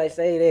 yeah, I was like,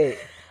 say that.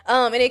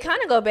 And it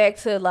kind of go back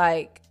to,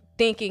 like,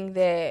 thinking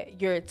that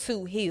you're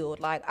too healed.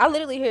 Like, I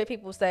literally hear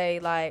people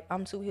say, like,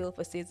 I'm too healed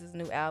for SZA's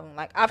new album.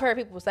 Like, I've heard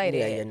people say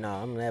that. Yeah, no,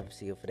 I'm never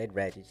healed for that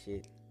ratchet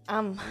shit.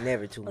 I'm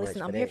never too much.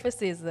 Listen, I'm that. here for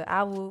SZA.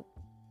 I will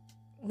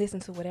listen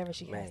to whatever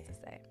she has to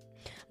say.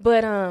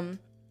 But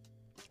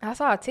I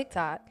saw a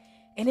TikTok,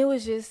 and it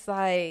was just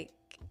like,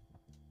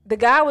 the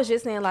guy was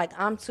just saying, like,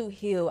 I'm too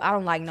healed. I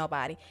don't like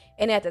nobody.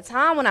 And at the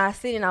time when I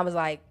seen it, I was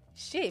like,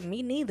 shit,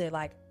 me neither.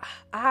 Like,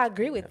 I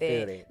agree with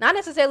that. Not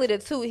necessarily the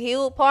too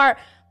healed part,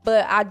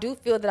 but I do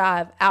feel that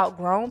I've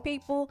outgrown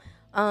people.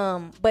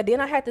 But then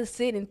I had to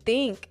sit and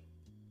think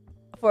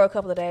for a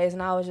couple of days,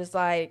 and I was just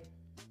like,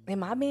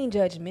 am I being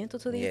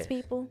judgmental to these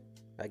people?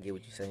 I get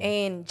what you're saying.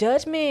 And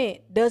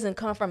judgment doesn't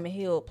come from a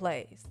healed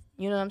place.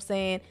 You know what I'm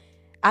saying?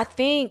 I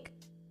think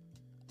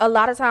a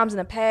lot of times in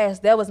the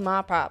past, that was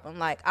my problem.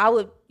 Like, I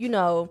would, you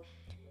know,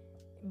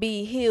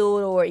 be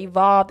healed or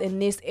evolved in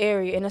this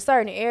area, in a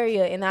certain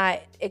area, and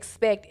I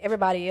expect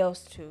everybody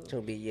else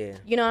to be, yeah.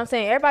 You know what I'm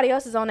saying? Everybody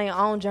else is on their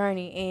own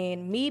journey,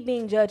 and me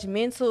being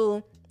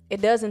judgmental,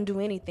 it doesn't do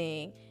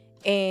anything.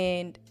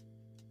 And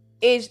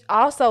it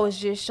also is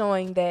just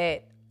showing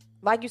that,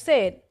 like you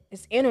said,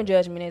 it's inner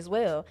judgment as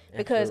well.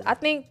 Because Absolutely. I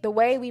think the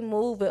way we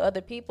move with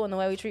other people and the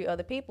way we treat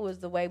other people is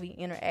the way we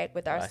interact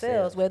with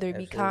ourselves, whether it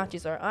be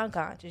conscious or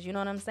unconscious. You know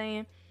what I'm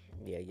saying?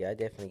 Yeah, I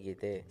definitely get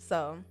that.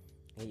 So,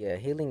 yeah,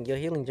 your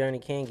healing journey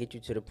can get you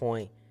to the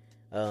point.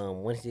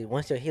 Once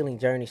your healing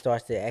journey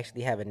starts to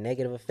actually have a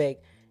negative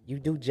effect, you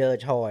do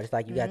judge hard. It's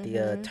like you got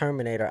the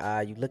Terminator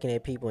eye. You looking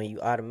at people and you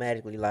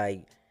automatically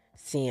like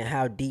seeing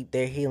how deep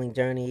their healing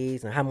journey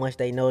is and how much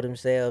they know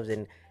themselves,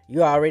 and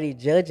you're already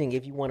judging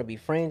if you want to be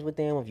friends with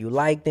them, if you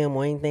like them,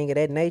 or anything of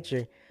that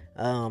nature.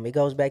 It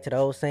goes back to the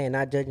old saying,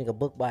 not judging a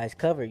book by its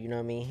cover. You know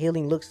what I mean?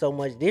 Healing looks so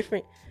much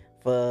different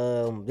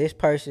for this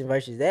person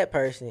versus that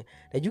person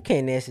that you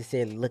can't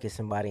necessarily look at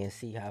somebody and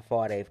see how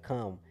far they've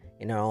come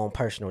in their own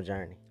personal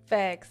journey.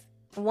 Facts.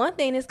 One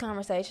thing this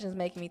conversation is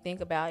making me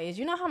think about is,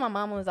 you know how my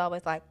mama was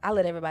always like, I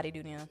let everybody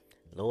do them.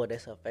 Lord,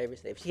 that's her favorite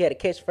stuff. If she had a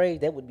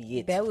catchphrase, that would be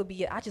it. That would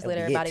be it. I just let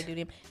everybody do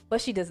them.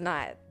 But she does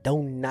not.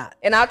 Do not.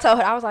 And I told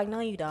her, I was like, no,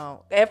 you don't.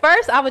 At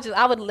first, I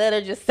would let her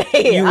just say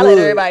it. I let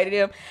everybody do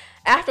them.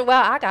 After a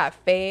while, I got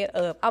fed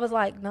up. I was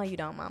like, no, you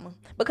don't, mama.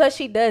 Because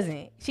she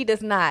doesn't. She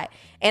does not.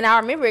 And I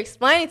remember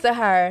explaining to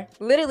her,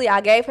 literally,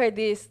 I gave her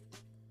this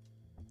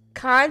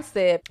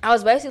concept. I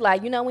was basically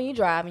like, you know, when you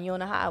drive and you're on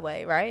the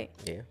highway, right?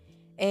 Yeah.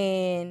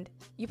 And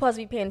you're supposed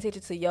to be paying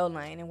attention to your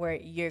lane and where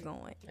you're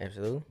going.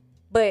 Absolutely.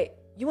 But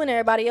you in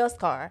everybody else's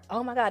car.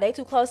 Oh my God, they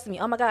too close to me.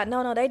 Oh my God,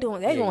 no, they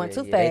going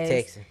too fast.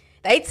 They texting.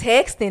 They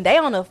texting, they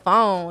on the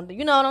phone.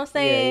 You know what I'm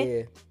saying?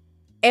 Yeah.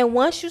 And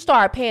once you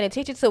start paying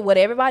attention to what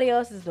everybody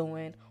else is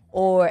doing,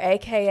 or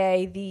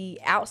AKA the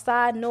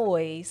outside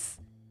noise,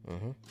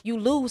 you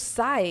lose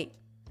sight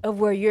of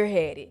where you're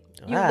headed.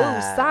 You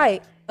lose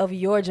sight of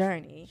your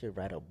journey. You should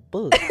write a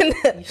book.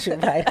 You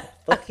should write a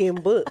fucking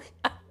book.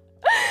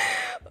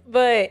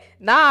 But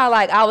nah,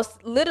 like I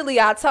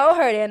told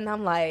her that, and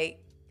I'm like,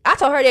 I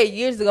told her that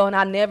years ago, and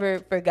I never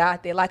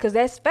forgot that. Like, cause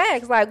that's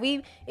facts. Like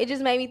it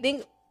just made me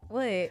think.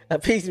 What? A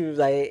piece of me was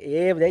like,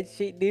 yeah, but that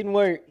shit didn't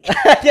work.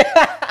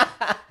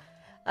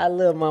 I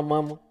love my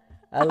mama.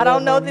 I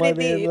don't know that it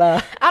did.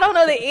 I don't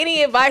know that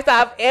any advice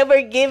I've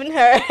ever given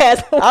her has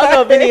worked. I don't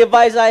know if any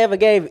advice I ever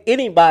gave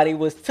anybody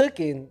was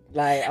taken.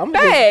 Like, I'm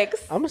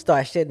gonna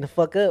start shutting the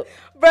fuck up.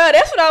 Bro,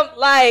 that's what I'm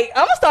like.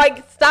 I'm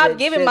gonna stop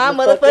giving my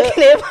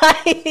motherfucking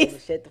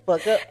advice. Shut the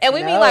fuck up. And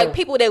we mean like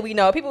people that we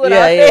know, people in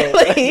our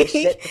family.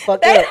 Shut the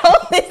fuck they up.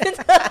 Don't listen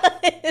to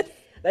us.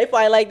 They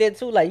probably like that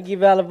too. Like, you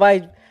give out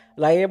advice.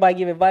 Like, everybody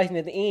give advice, and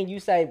at the end you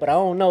say, "But I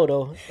don't know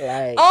though."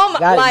 Like,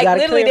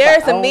 literally,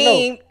 there's a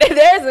meme.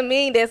 There's a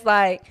meme that's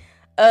like,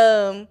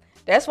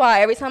 that's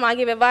why every time I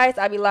give advice,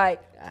 I be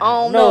like, I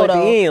don't know though,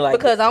 end, like,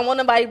 because I don't want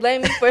nobody to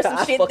blame me for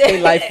some shit.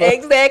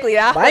 Exactly.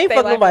 I ain't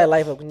fuck nobody's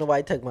life up because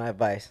nobody took my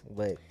advice.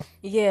 But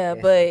yeah,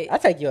 but I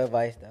take your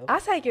advice though. I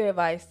take your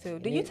advice too.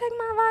 Do you take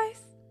my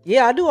advice?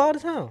 Yeah, I do all the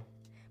time.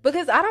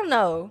 Because I don't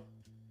know.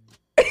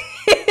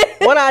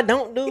 What I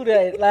don't do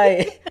that,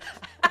 like.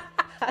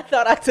 I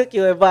thought I took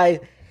your advice.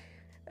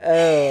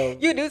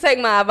 You do take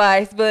my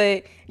advice,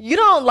 but you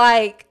don't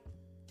like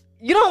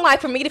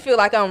for me to feel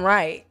like I'm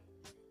right.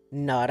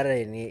 No, that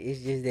ain't it.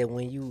 It's just that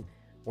when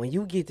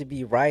you get to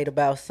be right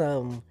about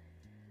something,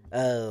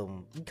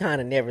 you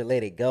kind of never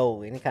let it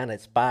go, and it kind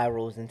of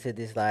spirals into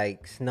this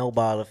like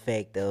snowball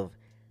effect of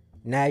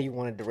now you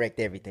want to direct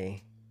everything.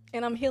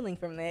 And I'm healing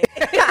from that.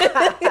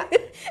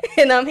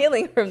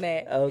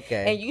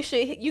 Okay. And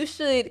you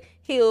should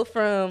heal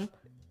from.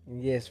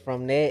 Yes,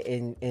 from that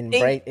and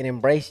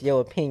embrace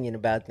your opinion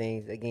about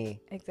things again.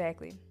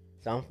 Exactly.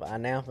 So I'm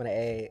gonna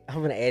add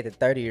the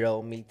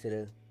 30-year-old me to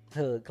the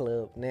hood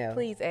club now.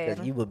 Please add.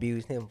 Because you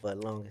abused him for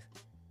the longest.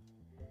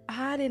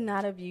 I did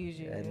not abuse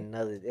you.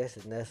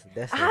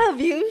 That's I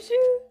abused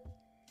you.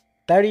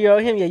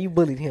 30-year-old him, yeah, you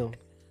bullied him.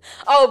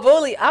 Oh,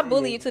 bully! I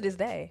bully you to this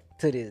day.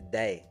 To this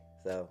day,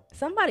 so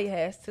somebody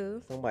has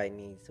to. Somebody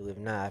needs to. If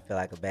not, I feel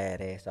like a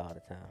badass all the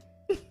time.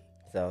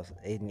 So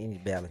it needs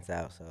to balance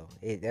out. So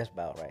that's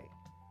about right.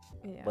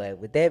 Yeah. But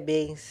with that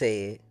being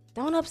said,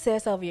 don't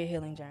obsess over your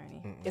healing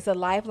journey. Mm-mm. It's a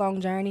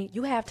lifelong journey.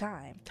 You have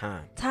time.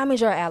 Time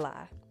is your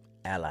ally.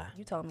 Ally.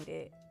 You told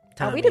me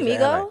that. Are we the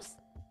Migos?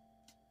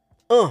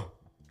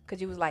 Because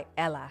you was like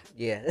ally.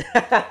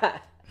 Yeah.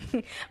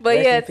 But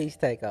Rest in peace,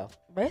 take off.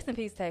 Rest in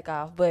peace, take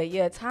off. But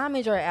yeah, time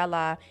is your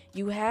ally.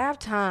 You have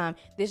time.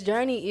 This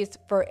journey is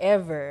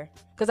forever.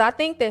 Because I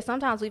think that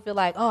sometimes we feel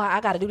like, oh, I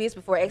got to do this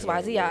before X,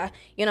 Y, Z. You know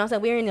what I'm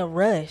saying? We're in a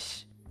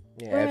rush.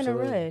 Yeah, we're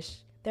absolutely. In a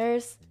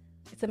rush.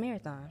 It's a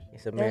marathon.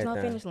 There's no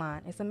finish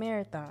line. It's a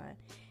marathon.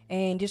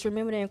 And just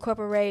remember to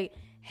incorporate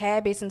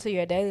habits into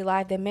your daily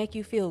life that make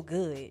you feel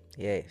good.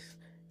 Yes.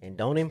 And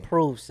don't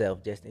improve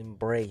self. Just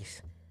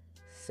embrace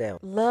self.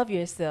 Love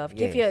yourself.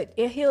 Yes.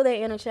 Heal that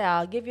inner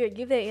child. Give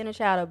that inner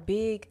child a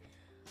big,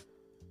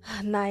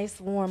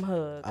 nice, warm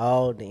hug.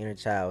 All the inner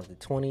child, the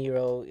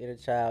 20-year-old inner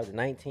child, the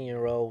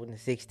 19-year-old, and the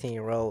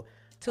 16-year-old,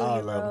 all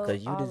of them,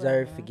 because you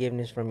deserve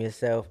forgiveness from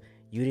yourself.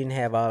 You didn't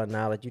have all the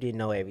knowledge. You didn't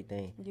know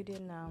everything. You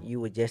didn't know. You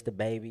were just a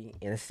baby,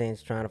 in a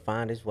sense, trying to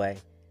find his way.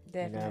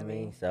 Definitely. You know what I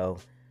mean? So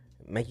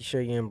making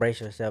sure you embrace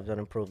yourself, don't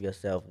improve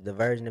yourself. The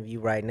version of you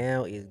right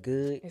now is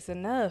good. It's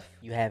enough.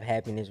 You have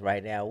happiness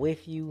right now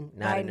with you,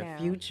 not in the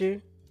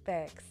future.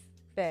 Facts.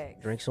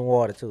 Drink some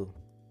water, too.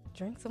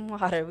 Drink some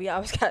water. We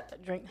always got to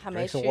drink.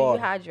 Make sure you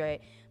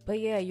hydrate. But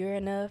yeah, you're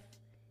enough.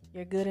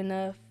 You're good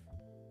enough.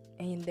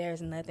 And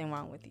there's nothing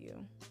wrong with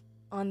you.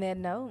 On that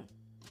note,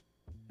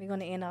 we're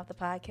going to end off the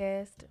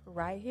podcast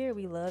right here.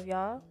 We love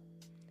y'all.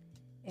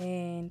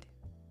 And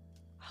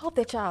I hope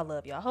that y'all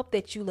love y'all. I hope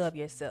that you love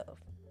yourself.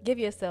 Give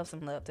yourself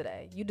some love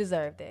today. You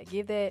deserve that.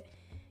 Give that,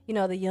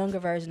 the younger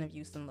version of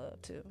you some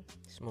love too.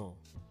 Smooth.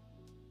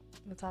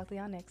 We'll talk to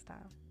y'all next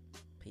time.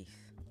 Peace.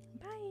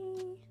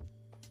 Bye.